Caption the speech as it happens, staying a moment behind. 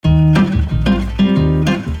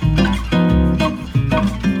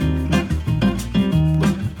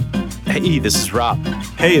Hey, this is Rob,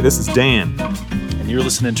 Hey, this is Dan. and you're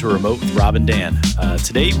listening to Remote with Rob and Dan.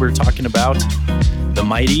 Today we're talking about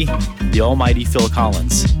the almighty Phil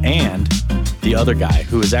Collins, and the other guy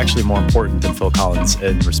who is actually more important than Phil Collins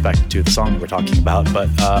in respect to the song that we're talking about. But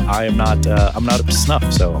I'm not up to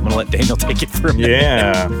snuff, so I'm going to let Daniel take it for a minute.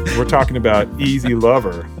 Yeah, we're talking about Easy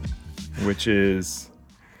Lover, which is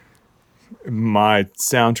my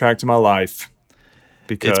soundtrack to my life.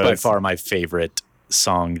 Because It's by far my favorite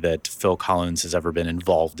song that Phil Collins has ever been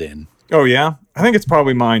involved in. Oh, yeah? I think it's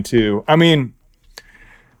probably mine, too. I mean,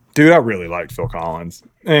 dude, I really liked Phil Collins.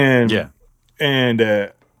 And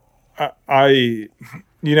I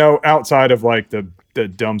outside of like the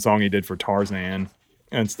dumb song he did for Tarzan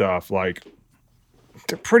and stuff, like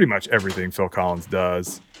pretty much everything Phil Collins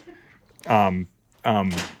does, I'm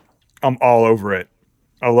all over it.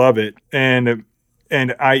 I love it. And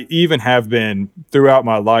I even have been throughout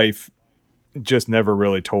my life, just never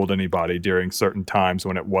really told anybody during certain times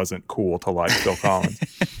when it wasn't cool to like Phil Collins.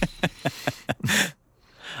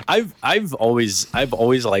 I've always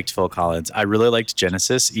liked Phil Collins. I really liked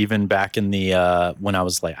Genesis, even back in the when I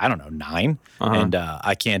was like, I don't know, 9, and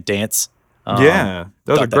I Can't Dance. Yeah,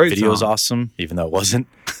 that was a great that video was song. awesome, even though it wasn't.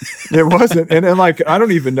 It wasn't, and like I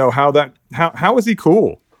don't even know how was he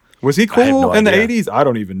cool? Was he I have cool no in the idea. 80s? I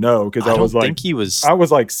don't even know because I I was don't like think he was. I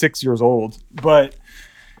was like 6 years old, but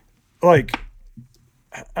like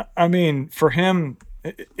I mean, for him,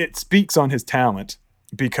 it speaks on his talent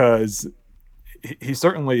because he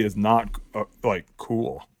certainly is not like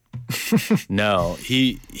cool. No,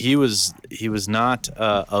 he was not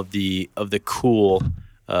of the cool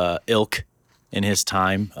ilk in his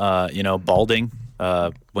time. Balding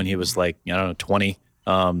when he was like 20.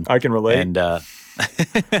 I can relate. And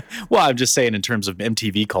well, I'm just saying in terms of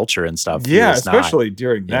MTV culture and stuff. he Yeah, was not, especially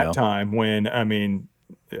during you that know. time when, I mean,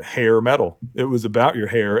 hair metal. It was about your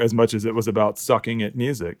hair as much as it was about sucking at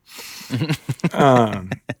music.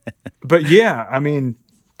 But yeah, I mean,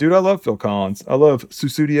 dude, I love Phil Collins. I love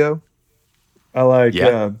Susudio. I like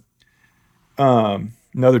Yeah.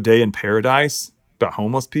 Another Day in Paradise about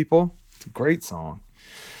homeless people. It's a great song.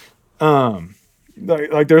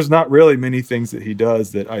 Like there's not really many things that he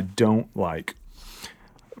does that I don't like.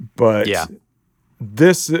 But Yeah.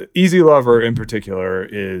 this Easy Lover in particular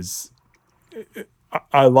is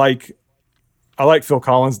I like Phil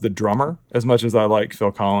Collins the drummer as much as I like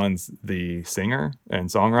Phil Collins the singer and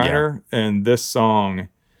songwriter. And this song,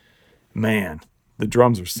 man, the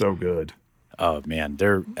drums are so good. Oh man,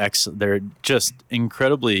 they're excellent. They're just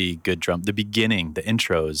incredibly good drum. The beginning, the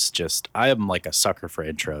intros, I am like a sucker for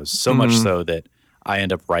intros. So much so that I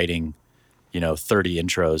end up writing, 30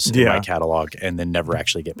 intros in my catalog and then never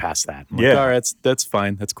actually get past that. I'm like, all right, that's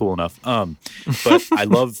fine. That's cool enough. But I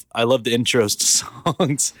love the intros to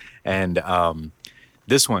songs, and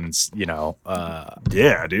this one's,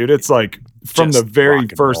 Yeah, dude, it's like from the just very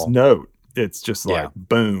rock and first roll. note, it's just like Yeah.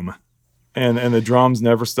 boom. And the drums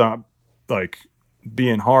never stop like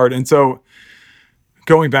being hard. And so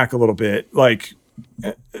going back a little bit, like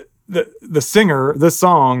the singer, the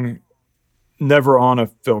song never on a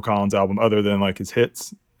Phil Collins album other than like his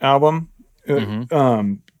hits album.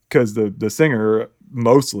 Because the singer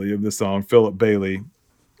mostly of the song, Philip Bailey,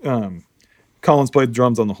 Collins played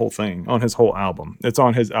drums on the whole thing, on his whole album. It's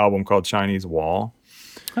on his album called Chinese Wall.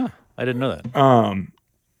 Huh, I didn't know that.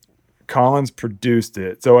 Collins produced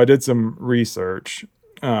it. So I did some research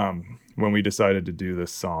when we decided to do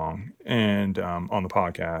this song and on the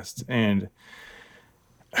podcast. And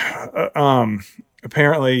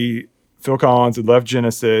apparently Phil Collins had left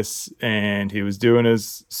Genesis and he was doing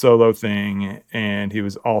his solo thing, and he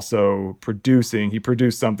was also producing. He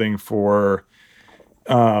produced something for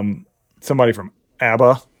somebody from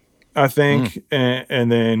ABBA, I think.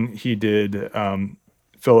 And then he did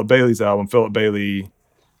Philip Bailey's album. Philip Bailey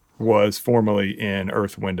was formerly in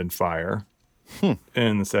Earth, Wind, and Fire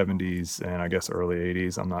in the 70s and I guess early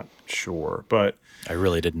 80s. I'm not sure. But I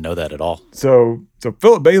really didn't know that at all. so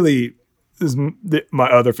Philip Bailey is my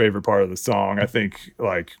other favorite part of the song. I think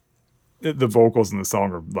like the vocals in the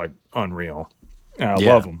song are like unreal. And I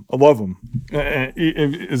love them. I love them.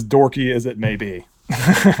 As dorky as it may be.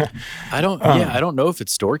 I don't know if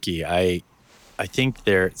it's dorky. I think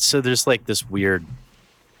there's like this weird.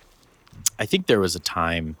 I think there was a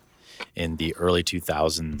time in the early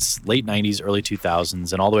 2000s, late 90s, early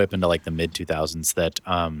 2000s, and all the way up into like the mid 2000s that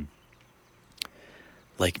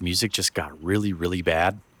like music just got really, really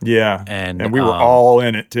bad. Yeah. And we were all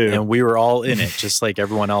in it too. And we were all in it, just like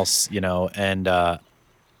everyone else, and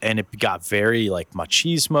it got very like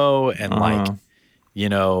machismo and like,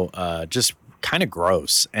 just kind of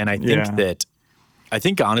gross. And I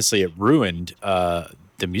think honestly it ruined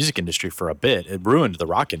the music industry for a bit. It ruined the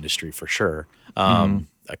rock industry for sure.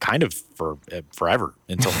 Kind of for forever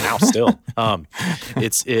until now still.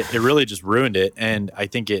 It really just ruined it. And I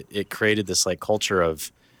think it created this like culture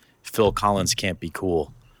of Phil Collins can't be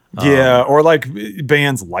cool. Yeah, or like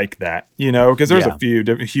bands like that, because there's Yeah. a few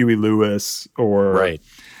different Huey Lewis or, Right.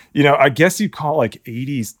 I guess you call it like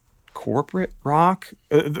 80s corporate rock.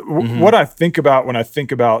 What I think about when I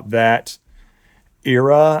think about that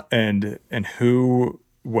era and who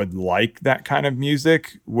would like that kind of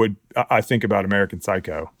music I think about American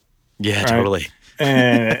Psycho. Yeah, Right. totally.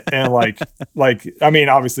 And like I mean,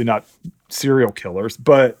 obviously not serial killers,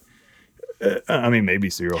 but I mean maybe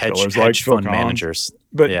serial killers like Hedge Phil fund Collins. managers.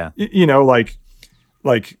 But yeah.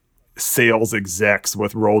 Like sales execs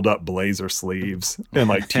with rolled up blazer sleeves and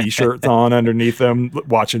like t-shirts on underneath them,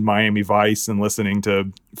 watching Miami Vice and listening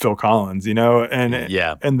to Phil Collins, and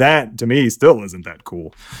Yeah. and that to me still isn't that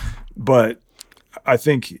cool. But I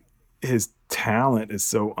think his talent is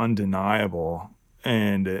so undeniable,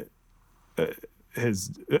 and his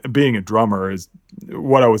being a drummer is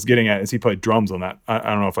what I was getting at. Is he played drums on that? I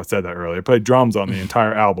don't know if I said that earlier. Played drums on the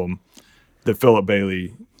entire album, the Philip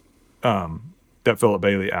Bailey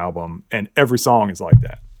album, and every song is like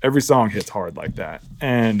that. Every song hits hard like that.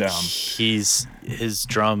 And His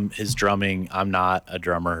drumming. I'm not a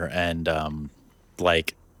drummer, and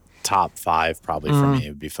like top 5 probably for me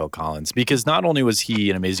would be Phil Collins, because not only was he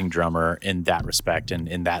an amazing drummer in that respect and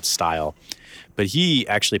in that style, but he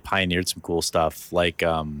actually pioneered some cool stuff like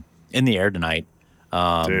In the Air Tonight.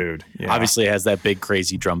 dude, yeah. Obviously it has that big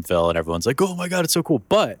crazy drum fill and everyone's like, oh my God, it's so cool.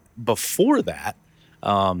 But before that,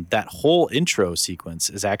 that whole intro sequence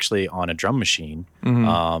is actually on a drum machine.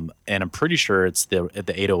 And I'm pretty sure it's the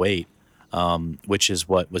 808, which is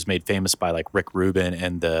what was made famous by like Rick Rubin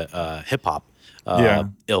and the hip hop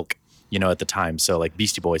ilk, at the time. So like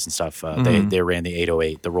Beastie Boys and stuff, they ran the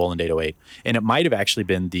 808, the Roland 808. And it might have actually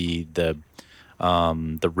been the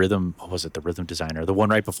rhythm, what was it? The Rhythm Designer, the one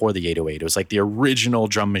right before the 808. It was like the original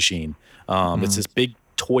drum machine. It's this big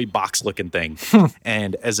toy box looking thing.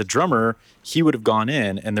 And as a drummer, he would have gone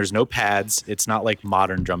in and there's no pads. It's not like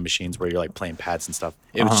modern drum machines where you're like playing pads and stuff.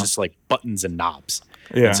 It was just like buttons and knobs.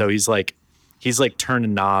 Yeah. And so he's like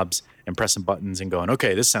turning knobs and pressing buttons and going,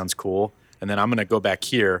 okay, this sounds cool. And then I'm going to go back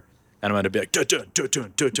here and I'm going to be like, dun, dun, dun,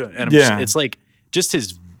 dun, dun, dun. And it's like just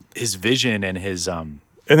his vision and his, and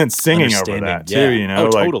then singing over that too, Oh,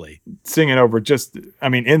 like totally. singing over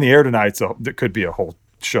In the Air Tonight, so that could be a whole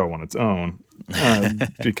show on its own,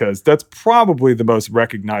 because that's probably the most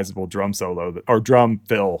recognizable drum solo or drum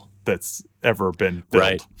fill that's ever been filled.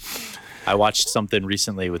 Right. I watched something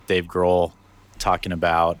recently with Dave Grohl talking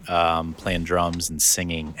about playing drums and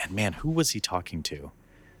singing. And man, who was he talking to?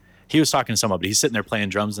 He was talking to somebody. He's sitting there playing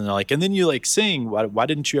drums, and they're like, and then you like sing. Why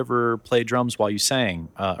didn't you ever play drums while you sang?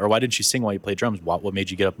 Or why didn't you sing while you played drums? What made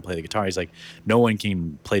you get up and play the guitar? He's like, no one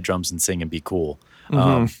can play drums and sing and be cool.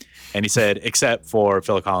 And he said, except for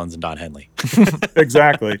Phil Collins and Don Henley.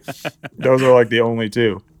 Exactly. Those are like the only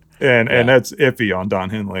two. And that's iffy on Don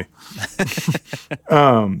Henley.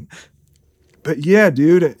 But yeah,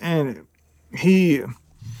 dude, and he's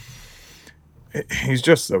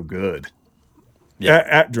just so good. Yeah.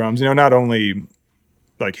 At drums, not only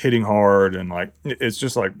like hitting hard and like it's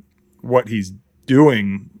just like what he's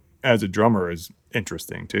doing as a drummer is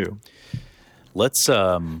interesting too. Let's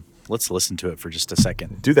listen to it for just a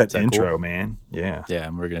second. Do that Is that intro, cool? man. Yeah. Yeah,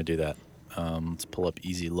 and we're gonna do that. Let's pull up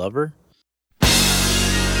Easy Lover.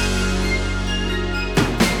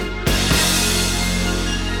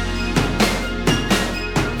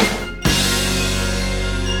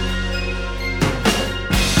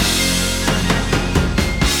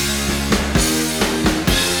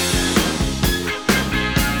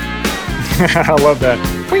 I love that.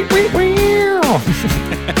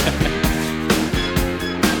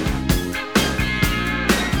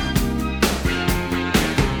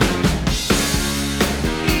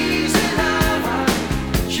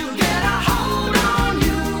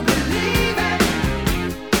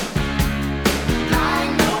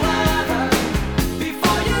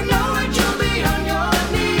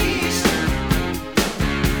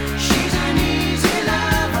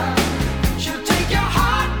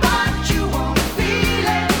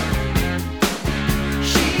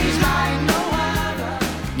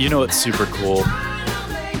 You know what's super cool?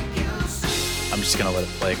 I'm just gonna let it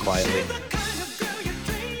play quietly.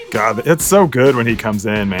 God, it's so good when he comes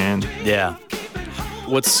in, man. Yeah.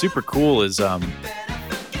 What's super cool is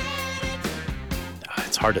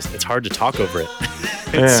it's hard to talk over it.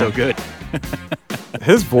 It's so good.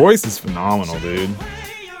 His voice is phenomenal, dude.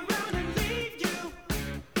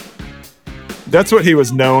 That's what he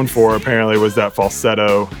was known for, apparently, was that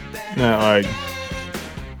falsetto. That, like,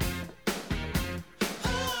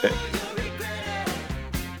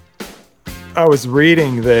 I was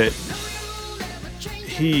reading that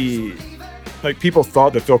he, like, people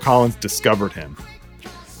thought that Phil Collins discovered him.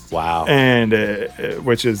 Wow. And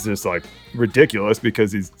which is just like ridiculous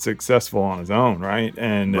because he's successful on his own, right?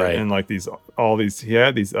 And like he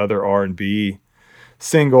had these other R&B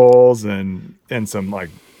singles and some like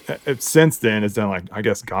since then has done like, I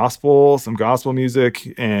guess, some gospel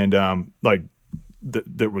music, and like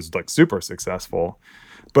that was like super successful.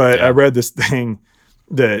 But I read this thing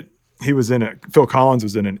that Phil Collins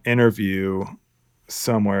was in an interview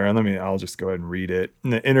somewhere, and I'll just go ahead and read it.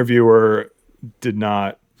 And the interviewer did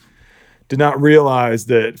not realize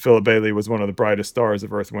that Philip Bailey was one of the brightest stars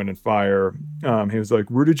of Earth, Wind and Fire. He was like,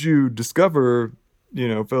 "Where did you discover,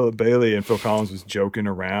 Philip Bailey?" And Phil Collins was joking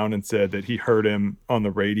around and said that he heard him on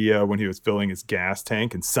the radio when he was filling his gas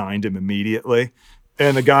tank and signed him immediately.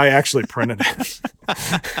 And the guy actually printed it.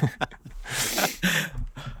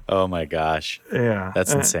 Oh my gosh. Yeah.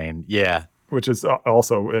 That's insane. Yeah. Which is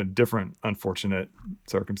also a different unfortunate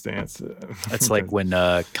circumstance. It's like when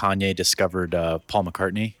Kanye discovered Paul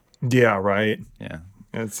McCartney. Yeah, right. Yeah.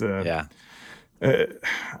 It's yeah.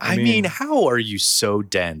 I mean, how are you so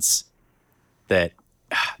dense that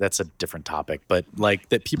that's a different topic, but like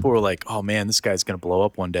that people were like, "Oh man, this guy's going to blow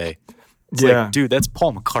up one day." It's like, dude, that's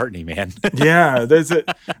Paul McCartney, man. Yeah,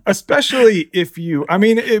 especially if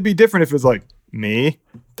it'd be different if it was like me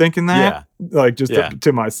thinking that, like just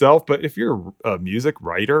to myself. But if you're a music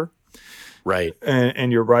writer, right,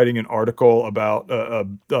 and you're writing an article about a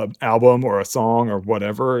album or a song or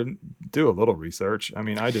whatever, do a little research. I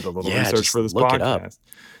mean, I did a little research for this podcast.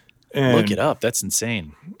 Look it up. That's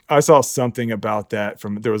insane. I saw something about that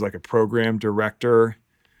there was like a program director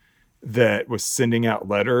that was sending out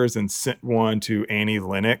letters and sent one to Annie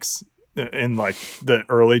Lennox in like the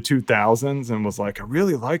early 2000s and was like, "I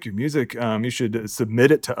really like your music. You should submit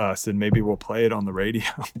it to us and maybe we'll play it on the radio."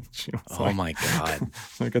 She was oh my God.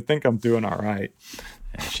 Like, I think I'm doing all right.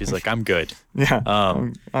 And she's like, "I'm good." Yeah.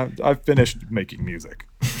 I've finished making music.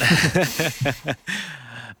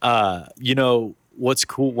 What's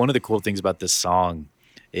cool? One of the cool things about this song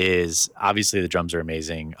is obviously the drums are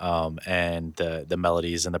amazing. And the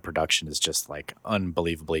melodies and the production is just like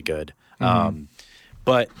unbelievably good. Mm-hmm.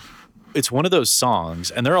 But it's one of those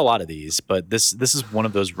songs, and there are a lot of these, but this is one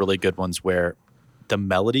of those really good ones where the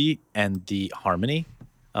melody and the harmony,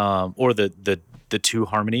 or the two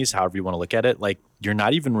harmonies, however you want to look at it, like you're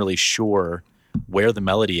not even really sure where the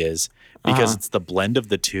melody is because it's the blend of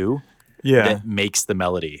the two that makes the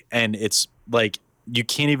melody. And it's like you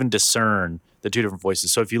can't even discern the two different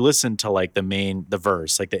voices. So if you listen to like the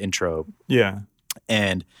verse, like the intro,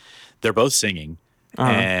 and they're both singing.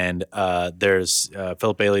 And there's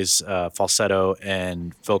Philip Bailey's falsetto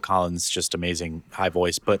and Phil Collins' just amazing high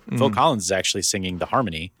voice. But Phil Collins is actually singing the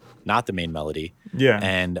harmony, not the main melody. Yeah.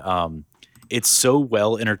 And it's so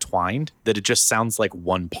well intertwined that it just sounds like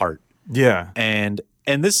one part. Yeah. And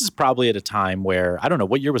this is probably at a time where, I don't know,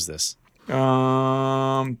 what year was this?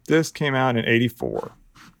 This came out in 84.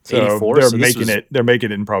 So 84? They're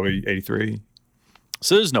making it in probably 83.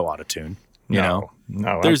 So there's no auto-tune. No,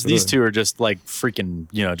 These two are just like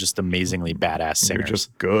freaking, just amazingly badass singers. They're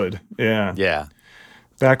just good. Yeah. Yeah.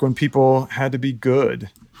 Back when people had to be good.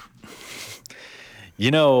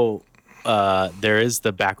 There is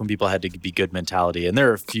the back when people had to be good mentality. And there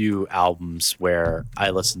are a few albums where I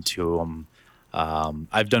listen to them.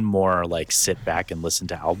 I've done more like sit back and listen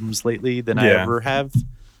to albums lately than I ever have.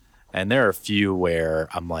 And there are a few where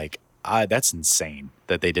I'm like, that's insane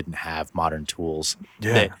that they didn't have modern tools.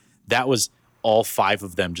 Yeah. That was all five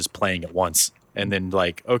of them just playing at once. And then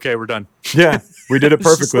like, okay, we're done. Yeah. We did it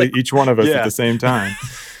perfectly. Like, each one of us at the same time.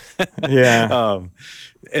 Yeah.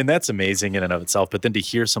 And that's amazing in and of itself. But then to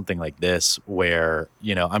hear something like this where,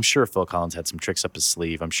 I'm sure Phil Collins had some tricks up his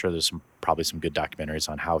sleeve. I'm sure there's probably some good documentaries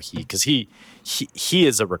on how because he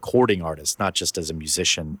is a recording artist, not just as a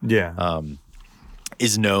musician. Yeah.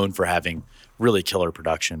 Is known for having really killer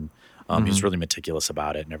production. He's really meticulous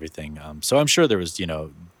about it and everything. So I'm sure there was,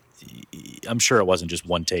 I'm sure it wasn't just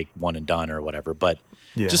one take, one and done or whatever, but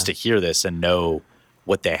just to hear this and know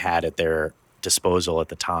what they had at their disposal at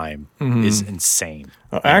the time is insane.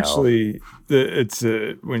 Actually, it's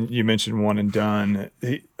when you mentioned one and done,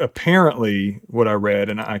 apparently what I read,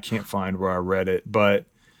 and I can't find where I read it, but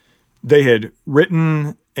they had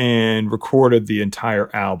written and recorded the entire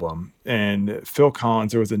album. And Phil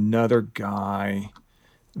Collins, there was another guy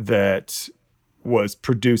that was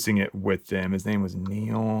producing it with them. His name was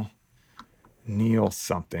Neil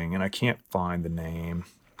something, and I can't find the name.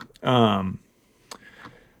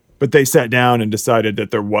 but they sat down and decided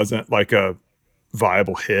that there wasn't like a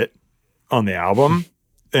viable hit on the album.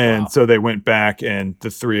 And so they went back, and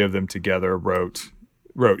the three of them together wrote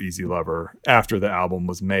Easy Lover after the album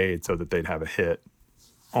was made so that they'd have a hit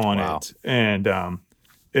on it. And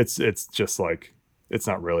it's just like, it's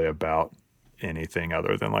not really about anything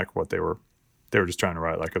other than like what they were just trying to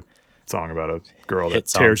write like a song about a girl that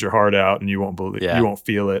tears your heart out and you won't believe, you won't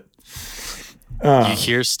feel it. You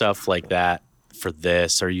hear stuff like that for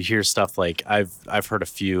this, or you hear stuff like I've heard a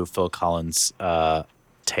few Phil Collins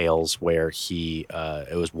tales where he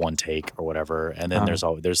it was one take or whatever, and then there's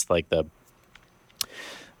the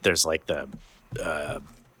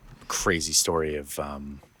crazy story of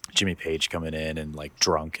Jimmy Page coming in and like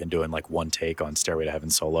drunk and doing like one take on Stairway to Heaven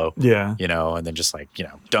solo. Yeah. You know, and then just like, you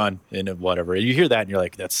know, done and whatever. And you hear that and you're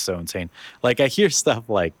like, that's so insane. Like I hear stuff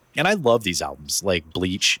like, and I love these albums, like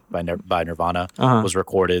Bleach by Nirvana was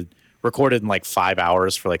recorded in like 5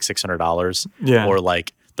 hours for like $600. Yeah. Or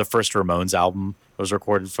like the first Ramones album was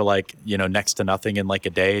recorded for like, you know, next to nothing in like a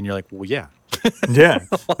day. And you're like, well, yeah. Yeah.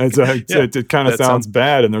 It kind of sounds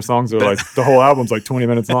bad. And their songs are like, the whole album's like 20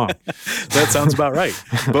 minutes long. That sounds about right.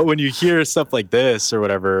 But when you hear stuff like this or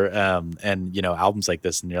whatever, and, you know, albums like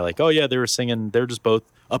this, and you're like, oh, yeah, they were singing, they're just both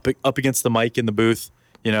up against the mic in the booth,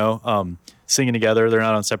 you know, singing together. They're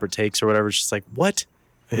not on separate takes or whatever. It's just like, what?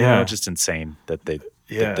 You know, just insane that that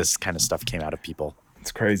this kind of stuff came out of people.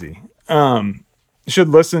 It's crazy. You should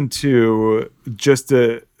listen to just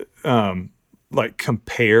to like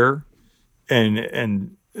compare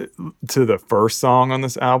and to the first song on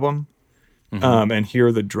this album, and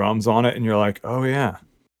hear the drums on it, and you're like, oh yeah.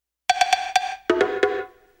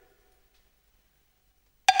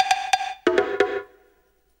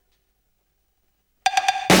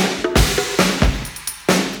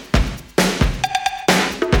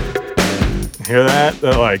 Hear that?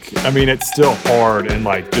 Like, I mean, it's still hard and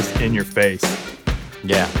like just in your face.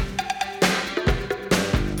 Yeah.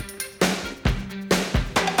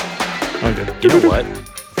 Okay. You know what?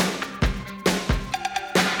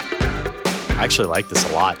 I actually like this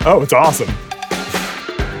a lot. Oh, it's awesome.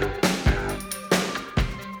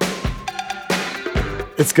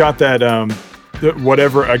 It's got that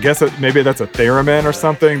whatever, I guess maybe that's a theremin or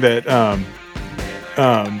something, that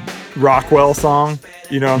Rockwell song.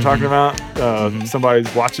 You know what I'm talking about?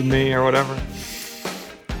 Somebody's watching me or whatever.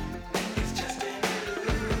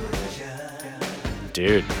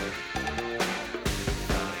 Dude.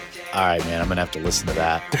 All right, man. I'm going to have to listen to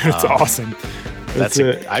that. Dude, it's awesome.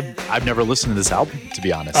 I've never listened to this album, to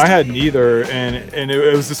be honest. I hadn't either. And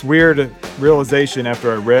it was this weird realization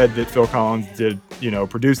after I read that Phil Collins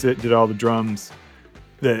produced it, did all the drums,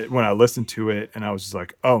 that when I listened to it, and I was just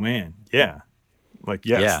like, oh man, yeah. Like,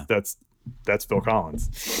 yes, that's Phil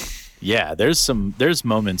Collins. Yeah, there's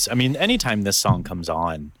moments. I mean, anytime this song comes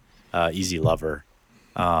on, Easy Lover,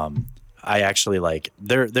 I actually like,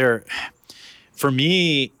 for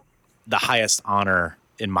me, the highest honor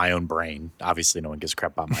in my own brain, obviously no one gives a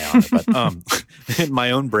crap about my honor, but in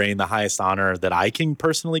my own brain, the highest honor that I can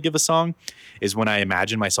personally give a song is when I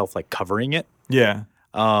imagine myself like covering it. Yeah.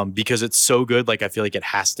 Because it's so good. Like, I feel like it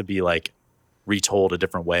has to be like retold a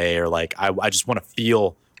different way, or like, I just want to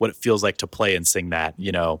feel what it feels like to play and sing that,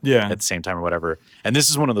 you know, at the same time or whatever. And this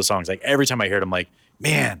is one of those songs, like every time I hear it, I'm like,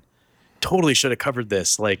 man, totally should have covered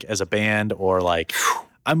this like as a band, or like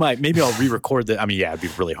maybe I'll re-record that. I mean, yeah, it'd be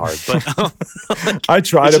really hard, but like, I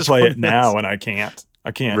try to play it now and I can't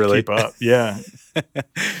really keep up. Yeah.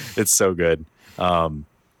 It's so good.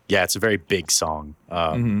 Yeah, it's a very big song.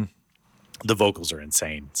 The vocals are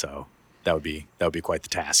insane. So that would be quite the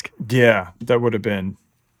task. Yeah, that would have been,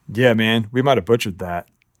 yeah, man, we might've butchered that.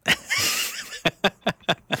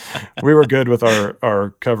 We were good with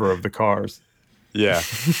our cover of the Cars. Yeah.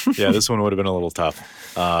 Yeah. This one would have been a little tough.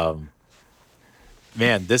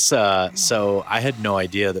 Man, this, so I had no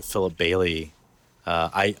idea that Philip Bailey,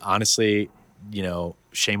 I honestly, you know,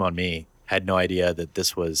 shame on me, had no idea that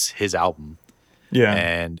this was his album. Yeah.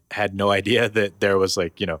 And had no idea that there was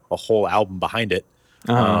like, you know, a whole album behind it.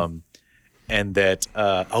 And that,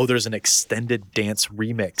 there's an extended dance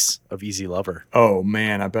remix of Easy Lover. Oh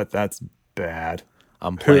man, I bet that's bad.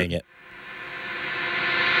 I'm playing it.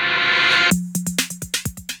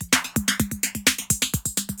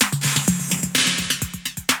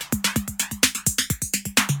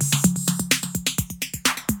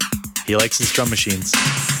 He likes his drum machines.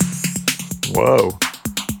 Whoa.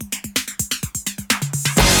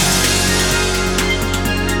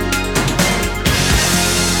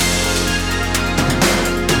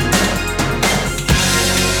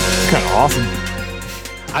 It's kind of awesome.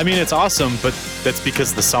 I mean, it's awesome, but that's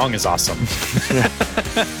because the song is awesome.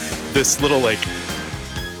 This little like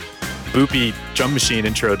boopy drum machine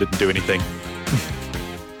intro didn't do anything.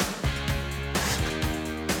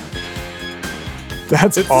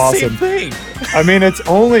 That's It's awesome. the same thing. I mean, it's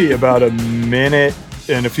only about a minute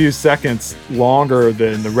and a few seconds longer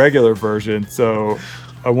than the regular version, so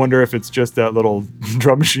I wonder if it's just that little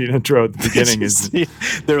drum machine intro at the beginning is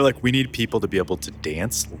They're like, we need people to be able to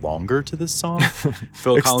dance longer to this song.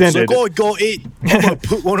 Phil Collins is Extended. like, oh, I got it. I'm gonna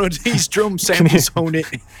put one of these drum samples on it.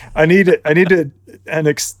 I need an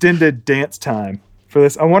extended dance time for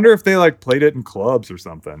this. I wonder if they like played it in clubs or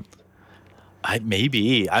something.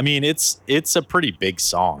 Maybe. I mean, it's a pretty big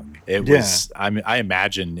song. It Yeah. was. I mean, I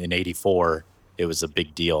imagine in '84 it was a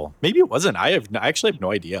big deal. Maybe it wasn't. I actually have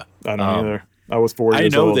no idea. I don't either. I was 4 years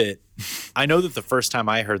I know old. that. I know that the first time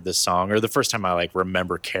I heard this song, or the first time I like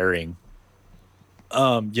remember caring,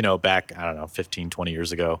 back, I don't know, 15, 20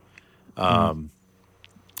 years ago, I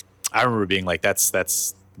remember being like, that's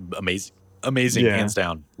amazing, Yeah. hands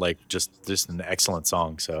down, like just an excellent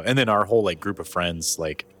song. So, and then our whole like group of friends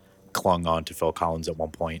like clung on to Phil Collins at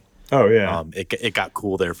one point. Oh yeah. It got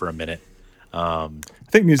cool there for a minute. I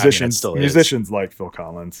think musicians still is. musicians like Phil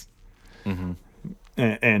Collins Mm-hmm.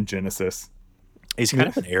 and Genesis. He's kind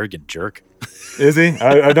of an arrogant jerk. Is he?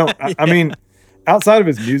 I don't. I mean, outside of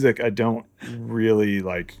his music, I don't really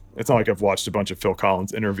like. It's not like I've watched a bunch of Phil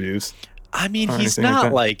Collins interviews. I mean, Or he's anything like not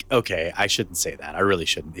that. like, okay, I shouldn't say that. I really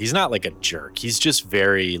shouldn't. He's not like a jerk. He's just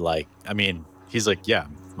very like, I mean, he's like, yeah,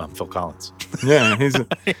 I'm Phil Collins. Yeah,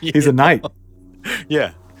 he's a knight,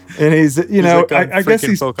 Yeah. and he's like, I'm I guess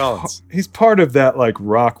freaking Phil Collins. he's part of that like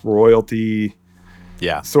rock royalty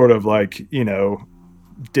Yeah. sort of like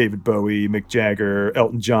David Bowie, Mick Jagger,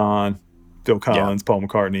 Elton John, Phil Collins, Paul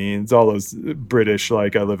McCartney. It's all those British,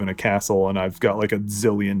 like, I live in a castle and I've got like $1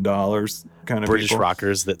 zillion kind of British people.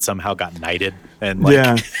 rockers that somehow got knighted. And like,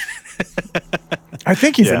 Yeah. I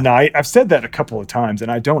think he's Yeah. a knight. I've said that a couple of times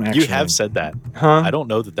and I don't actually. you have said that. Huh? I don't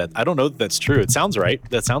know that that's true. It sounds right.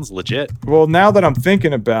 That sounds legit. Well, now that I'm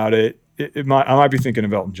thinking about it, I might be thinking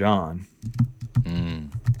of Elton John.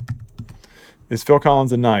 Is Phil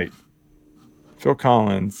Collins a knight? Phil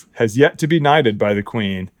Collins has yet to be knighted by the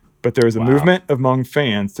Queen, but there is a Wow. movement among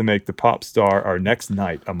fans to make the pop star our next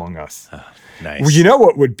knight among us. Nice. Well, you know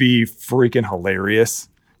what would be freaking hilarious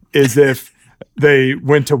is if they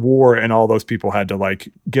went to war and all those people had to like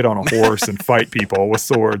get on a horse and fight people with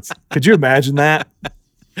swords. Could you imagine that?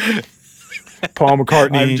 Paul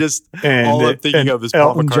McCartney. I'm just and, all I'm thinking and of is Paul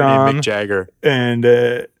Elton McCartney John, and Mick Jagger.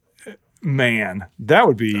 and man, that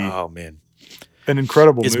would be Oh man. an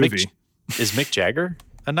incredible Is movie. Is Mick Jagger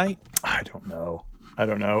a knight? I don't know. I'm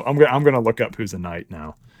gonna look up who's a knight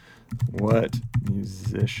now. What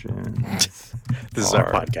musicians This is our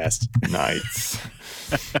are podcast. knights?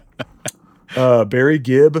 Barry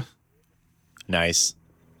Gibb, Nice.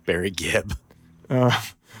 Barry Gibb.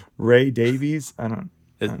 Ray Davies. I don't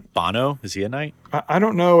Bono, is he a knight?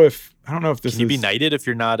 know if this Can you be is knighted if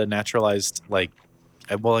you're not a naturalized, like,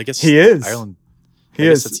 well, I guess He is. Ireland. he I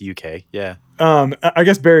guess is. it's UK. Yeah. I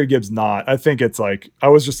guess Barry Gibb's not. I think it's like I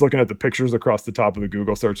was just looking at the pictures across the top of the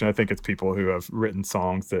Google search, and I think it's people who have written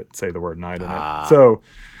songs that say the word knight in Ah. it. So,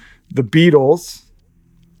 the Beatles,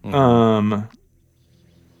 Mm-hmm.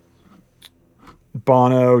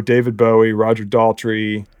 Bono, David Bowie, Roger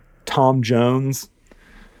Daltrey, Tom Jones,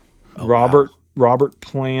 Oh, Robert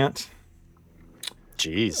Plant.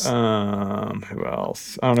 Jeez. Who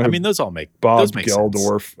else? I don't know. I who mean, those all make Bob those make sense.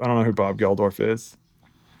 Geldorf. I don't know who Bob Geldorf is.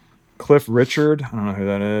 Cliff Richard. I don't know who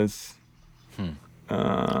that is.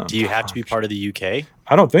 Do you have to be part of the UK?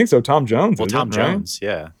 I don't think so. Tom Jones. Well, is Tom it, right? Jones.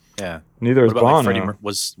 Yeah. Yeah. Neither is What about like Bono. Freddie?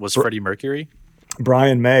 Was Freddie Mercury?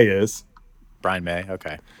 Brian May is. Brian May.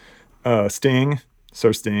 Okay. Sting.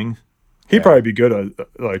 Sir Sting. He'd Yeah. probably be good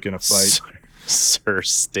like in a fight. Sir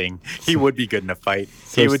Sting. He would be good in a fight.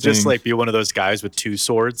 Sir He would just Sting. like be one of those guys with two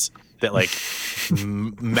swords that like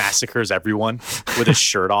massacres everyone with his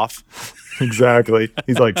shirt off. Exactly.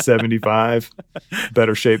 He's like 75,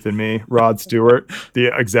 better shape than me. Rod Stewart, the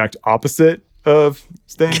exact opposite of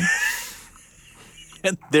Sting.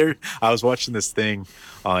 And I was watching this thing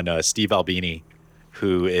on Steve Albini,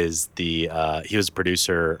 who is he was a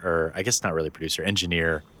producer, or I guess not really producer,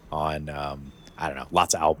 engineer on I don't know,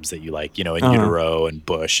 lots of albums that you like, in Utero and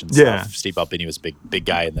Bush and Yeah. stuff. Steve Albini was a big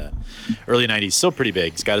guy in the early 90s, still pretty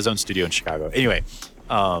big. He's got his own studio in Chicago. Anyway,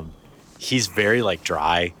 he's very like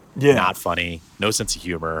dry, Yeah. not funny, no sense of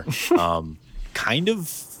humor,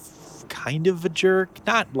 kind of a jerk,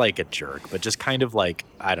 not like a jerk, but just kind of like,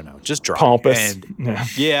 I don't know, just dry. Pompous. And Yeah.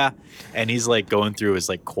 yeah. And he's like going through his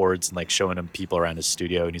like chords and like showing him people around his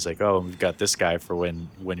studio. And he's like, oh, we've got this guy for when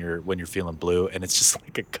you're feeling blue. And it's just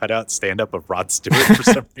like a cutout stand up of Rod Stewart for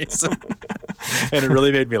some reason. And it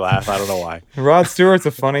really made me laugh. I don't know why. Rod Stewart's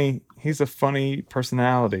he's a funny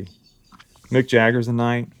personality. Mick Jagger's a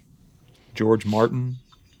knight. George Martin.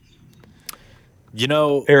 You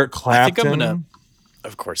know, Eric I think I'm Clapton. gonna.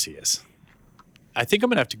 Of course he is. I think I'm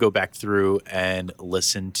gonna have to go back through and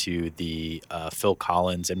listen to the Phil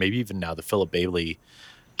Collins and maybe even now the Philip Bailey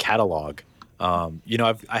catalog. I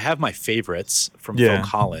have my favorites from Yeah. Phil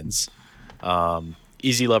Collins.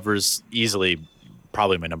 Easy Lovers, easily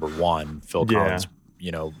probably my number one Phil Yeah. Collins,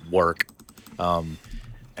 work. And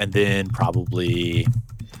then probably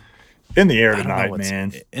In the Air I don't know Tonight, what's-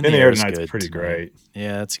 man. In In the the Air Air is Tonight's good pretty tonight. great.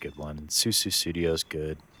 Yeah, that's a good one. Susu Studio's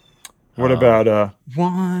good. What about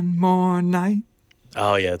One More Night?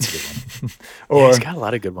 Oh yeah, that's a good one. Or He's got a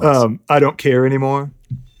lot of good ones. I Don't Care Anymore.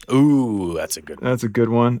 Ooh, that's a good one. That's a good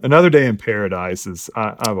one. Another Day in Paradise is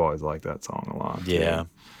I've always liked that song a lot. too. Yeah.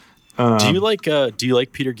 Do you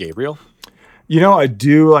like Peter Gabriel? I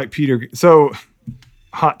do like Peter. So,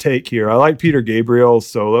 hot take here. I like Peter Gabriel's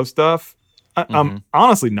solo stuff. I'm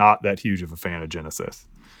honestly not that huge of a fan of Genesis.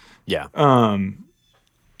 Yeah.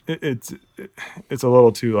 It's a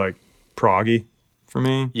little too like proggy for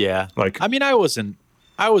me. Yeah. Like, I mean, I wasn't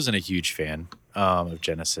a huge fan of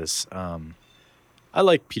Genesis. I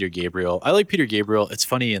like Peter Gabriel. It's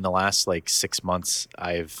funny, in the last like 6 months,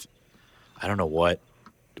 I don't know what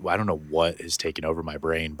has taken over my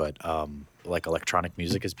brain, but like electronic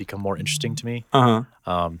music has become more interesting to me.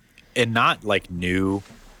 And not like new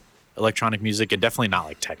electronic music, and definitely not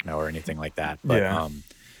like techno or anything like that. But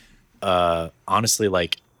honestly,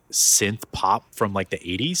 like synth pop from like the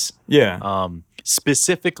 80s. yeah.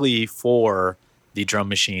 Specifically for the drum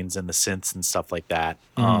machines and the synths and stuff like that.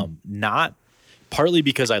 Not partly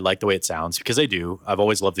because I like the way it sounds, because I do. I've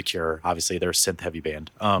always loved The Cure. Obviously, they're a synth heavy band.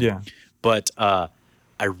 But I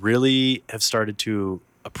really have started to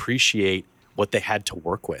appreciate what they had to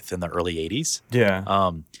work with in the early 80s.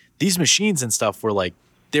 Yeah. These machines and stuff were like,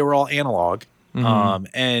 they were all analog.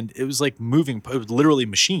 And it was like it was literally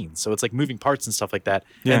machines. So it's like moving parts and stuff like that.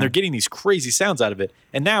 Yeah. And they're getting these crazy sounds out of it.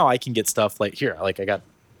 And now I can get stuff like here, like I got.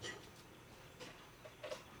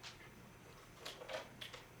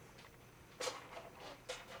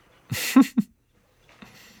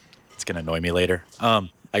 It's going to annoy me later. I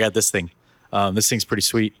got this thing. This thing's pretty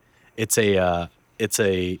sweet. It's a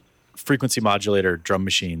frequency modulator drum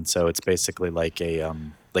machine. So it's basically like a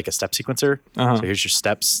step sequencer. So here's your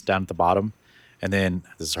steps down at the bottom. And then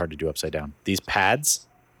this is hard to do upside down. These pads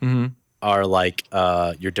are like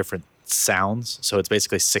your different sounds. So it's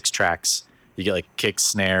basically 6 tracks. You get like kick,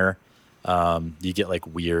 snare. You get like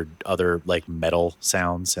weird other like metal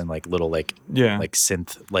sounds and like little like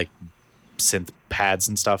synth pads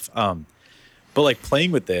and stuff. But like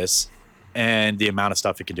playing with this and the amount of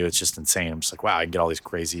stuff it can do, it's just insane. I'm just like, wow, I can get all these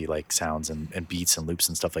crazy like sounds and beats and loops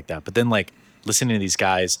and stuff like that. But then like listening to these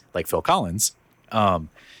guys like Phil Collins,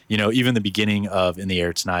 even the beginning of In the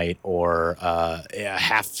Air Tonight or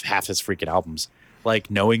half his freaking albums,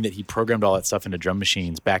 like knowing that he programmed all that stuff into drum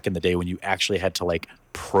machines back in the day when you actually had to like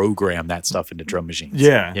program that stuff into drum machines.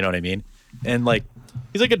 Yeah. You know what I mean? And like,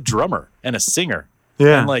 he's like a drummer and a singer.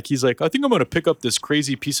 Yeah. And like, he's like, I think I'm going to pick up this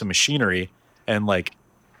crazy piece of machinery and like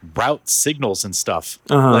route signals and stuff.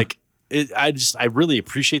 Like I really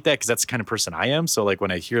appreciate that, because that's the kind of person I am. So like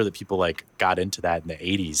when I hear that people like got into that in the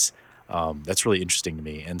 80s, that's really interesting to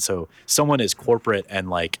me. And so someone as corporate and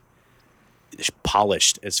like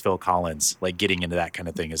polished as Phil Collins, like getting into that kind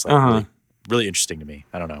of thing is like really, really interesting to me.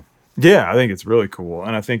 I don't know. Yeah, I think it's really cool.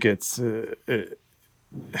 And I think it's, I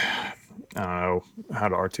don't know how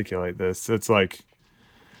to articulate this. It's like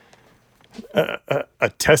a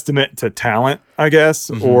testament to talent, I guess,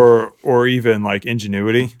 or even like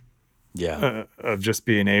ingenuity. Yeah. Of just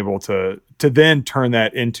being able to then turn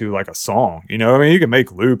that into like a song. I mean, you can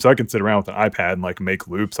make loops. I can sit around with an iPad and like make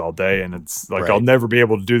loops all day, and it's like I'll never be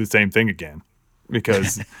able to do the same thing again,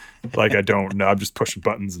 because like I don't know. I'm just pushing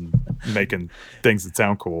buttons and making things that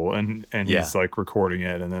sound cool, and he's like recording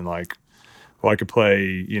it, and then like, well, I could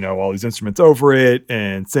play all these instruments over it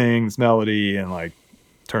and sing this melody and like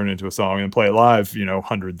turn it into a song and play it live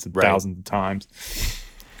hundreds of thousands of times.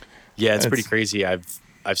 Yeah, it's pretty crazy.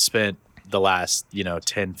 I've spent the last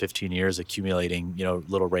 10 15 years accumulating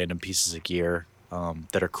little random pieces of gear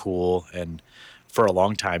that are cool, and for a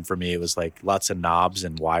long time for me it was like lots of knobs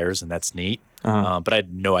and wires, and that's neat. But I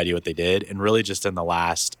had no idea what they did, and really just in the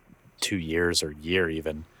last 2 years or year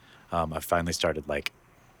even, I finally started like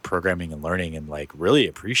programming and learning and like really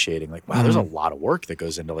appreciating like, wow, there's a lot of work that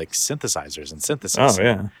goes into like synthesizers and synthesis.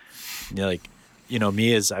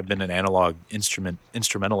 Me, as I've been an analog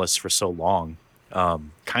instrumentalist for so long,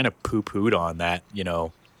 kind of poo-pooed on that,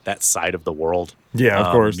 that side of the world. Yeah,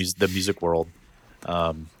 of course. The music world,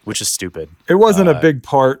 which is stupid. It wasn't a big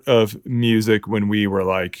part of music when we were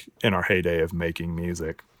like in our heyday of making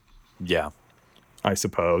music, Yeah, I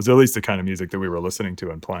suppose. At least the kind of music that we were listening to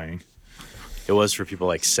and playing. it was for people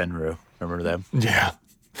like Senru. Remember them? Yeah.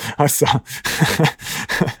 I saw,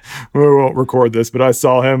 we won't record this, but I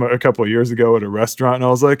saw him a couple of years ago at a restaurant and I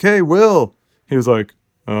was like, "Hey, Will." He was like,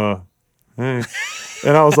 hey. And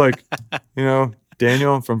I was like,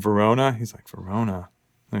 Daniel from Verona. He's like, Verona.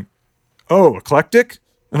 Like, oh, eclectic?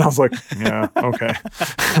 And I was like, yeah, okay.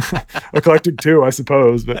 Eclectic too, I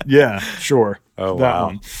suppose. But yeah, sure. Oh, that wow.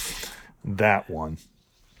 one. That one.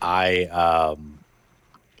 I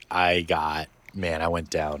went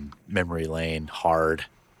down memory lane hard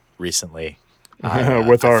recently.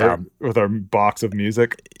 With our box of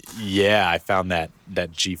music. Yeah, I found that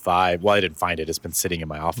G5. Well, I didn't find it. It's been sitting in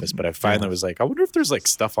my office, but I finally was like, I wonder if there's like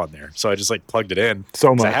stuff on there. So I just like plugged it in. So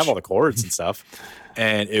 'cause much. I have all the chords and stuff.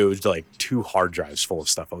 And it was like 2 hard drives full of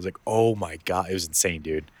stuff. I was like, oh my God. It was insane,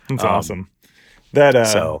 dude. That's awesome. That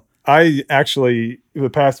so I actually the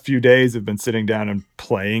past few days have been sitting down and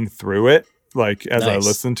playing through it. Like as I Nice.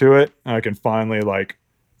 listen to it, I can finally like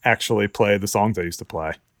actually play the songs I used to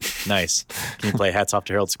play. nice. Can you play Hats Off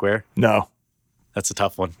to Harold Square? No, That's a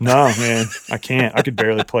tough one. no, man, I can't. I could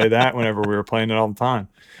barely play that whenever we were playing it all the time.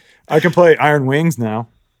 I can play Iron Wings now.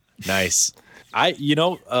 Nice.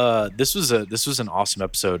 This was an awesome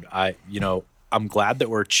episode. I'm glad that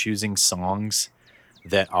we're choosing songs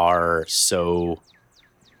that are so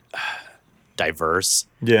diverse.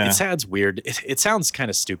 Yeah. It sounds weird. It sounds kind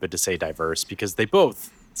of stupid to say diverse because they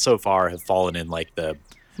both so far have fallen in like the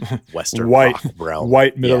Western rock realm.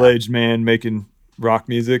 White middle-aged man making rock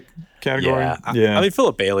music category. Yeah. I mean,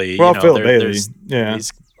 Philip Bailey. Well, Philip Bailey. Yeah.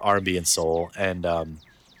 He's R&B and soul, and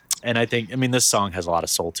I think this song has a lot of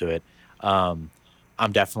soul to it. I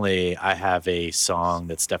have a song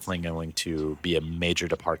that's definitely going to be a major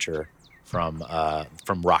departure from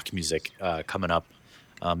rock music coming up.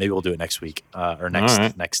 Maybe we'll do it next week or next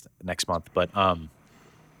month. But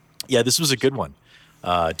this was a good one.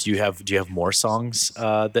 Do you have more songs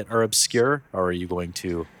that are obscure, or are you going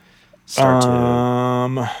to start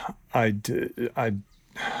to? I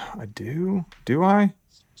do. Do I?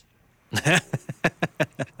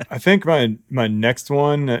 I think my next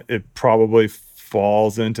one, it probably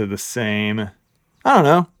falls into the same. I don't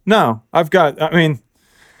know. No,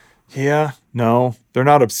 no, they're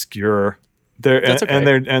not obscure. That's okay.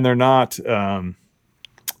 They're not. They're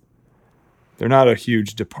not a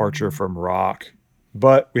huge departure from rock,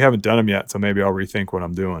 but we haven't done them yet, so maybe I'll rethink what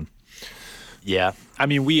I'm doing. Yeah,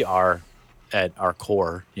 we are at our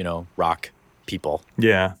core, rock people.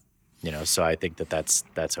 Yeah. So I think that's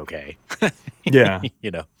okay. Yeah.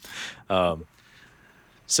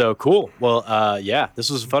 So cool. Well,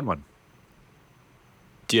 this was a fun one.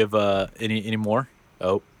 Do you have any more?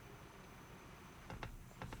 Oh.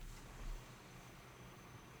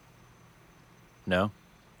 No?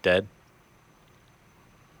 Dead?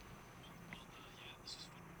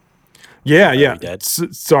 Yeah. you dead?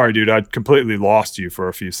 Sorry, dude. I completely lost you for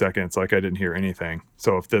a few seconds. Like I didn't hear anything.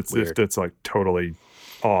 So if that's like totally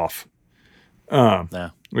off,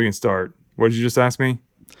 No. we can start. What did you just ask me?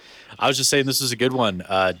 I was just saying this is a good one.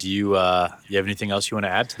 Do you have anything else you want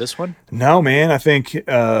to add to this one? No, man. I think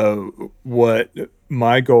what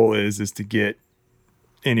my goal is to get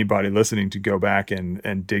anybody listening to go back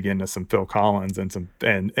and dig into some Phil Collins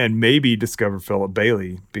and maybe discover Philip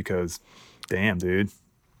Bailey, because damn, dude.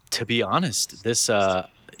 To be honest, this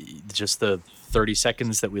just the 30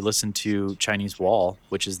 seconds that we listened to Chinese Wall,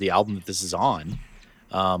 which is the album that this is on,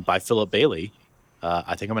 by Philip Bailey.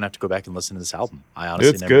 I think I'm gonna have to go back and listen to this album. I honestly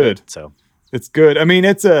It's never good. did, so It's good.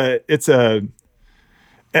 It's a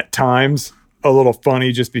at times a little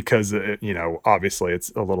funny just because obviously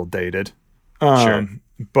it's a little dated. Sure.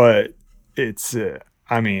 But it's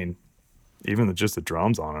even just the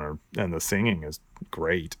drums on it and the singing is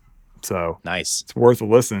great. So nice. it's worth a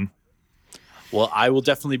listen. Well, I will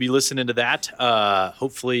definitely be listening to that.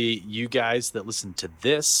 Hopefully, you guys that listen to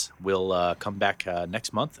this will come back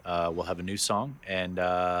next month. We'll have a new song, and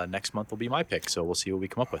next month will be my pick. So we'll see what we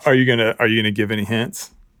come up with. Are you gonna give any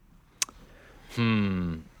hints?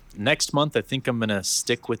 Next month, I think I'm gonna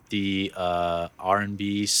stick with the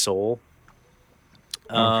R&B soul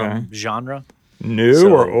genre. New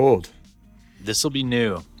or old? This will be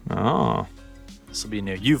new. Oh, This will be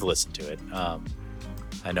new. You've listened to it.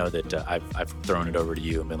 I know that I've thrown it over to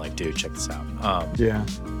you and been like, dude, check this out. yeah.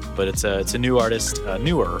 But it's a new artist, a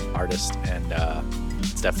newer artist, and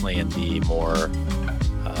it's definitely in the more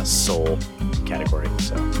soul category.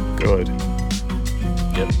 So Good.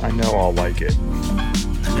 yep. I know I'll like it.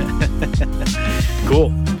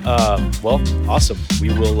 Cool. Well, awesome.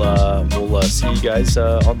 We'll see you guys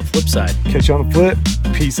on the flip side. Catch you on the flip.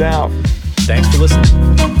 Peace out. Thanks for listening.